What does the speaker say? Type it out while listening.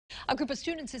A group of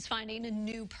students is finding a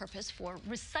new purpose for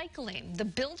recycling. The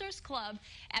Builders Club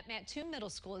at Mattoon Middle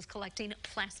School is collecting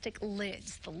plastic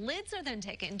lids. The lids are then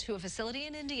taken to a facility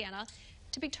in Indiana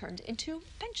to be turned into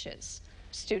benches.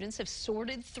 Students have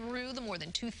sorted through the more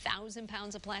than 2,000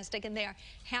 pounds of plastic, and they are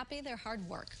happy their hard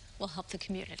work will help the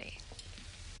community.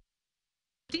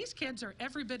 These kids are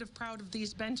every bit of proud of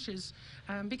these benches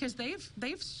because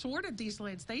they've sorted these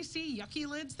lids. They see yucky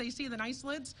lids, they see the nice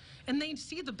lids, and they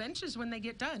see the benches when they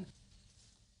get done.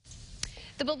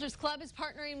 The Builders Club is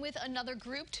partnering with another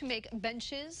group to make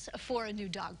benches for a new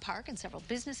dog park, and several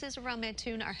businesses around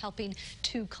Mattoon are helping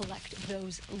to collect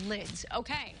those lids.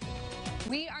 Okay,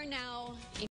 we are now